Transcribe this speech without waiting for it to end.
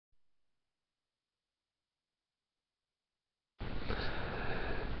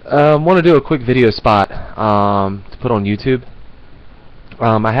Want to do a quick video spot to put on YouTube.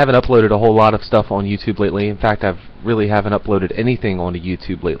 I haven't uploaded a whole lot of stuff on YouTube lately. In fact, I really haven't uploaded anything onto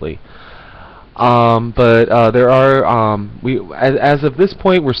YouTube lately. But there are as of this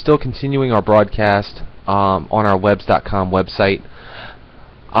point, we're still continuing our broadcast on our webs.com website.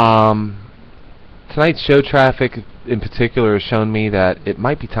 Tonight's show traffic in particular has shown me that it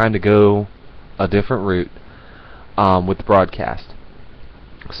might be time to go a different route with the broadcast.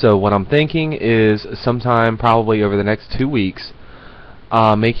 So what I'm thinking is sometime probably over the next 2 weeks,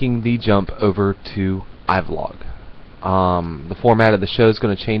 making the jump over to iVlog. The format of the show is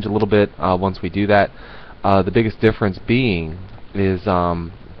going to change a little bit once we do that. The biggest difference being is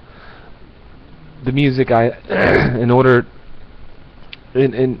the music.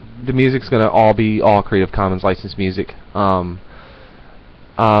 The music's going to all be Creative Commons licensed music in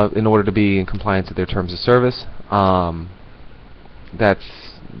order to be in compliance with their terms of service.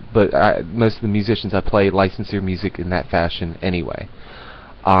 But most of the musicians I play license their music in that fashion anyway.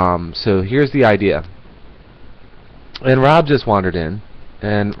 So here's the idea. And Rob just wandered in.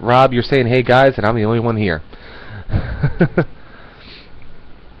 And Rob, you're saying, hey guys, and I'm the only one here.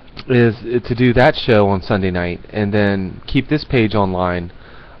 Is to do that show on Sunday night and then keep this page online,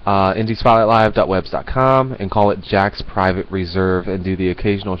 indiespotlightlive.webs.com, and call it Jack's Private Reserve, and do the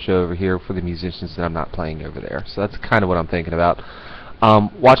occasional show over here for the musicians that I'm not playing over there. So that's kind of what I'm thinking about.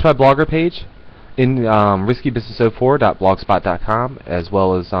 Watch my blogger page in riskybusiness04.blogspot.com, as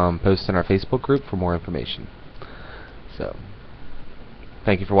well as post in our Facebook group for more information. So,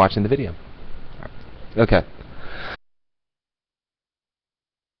 thank you for watching the video. Okay.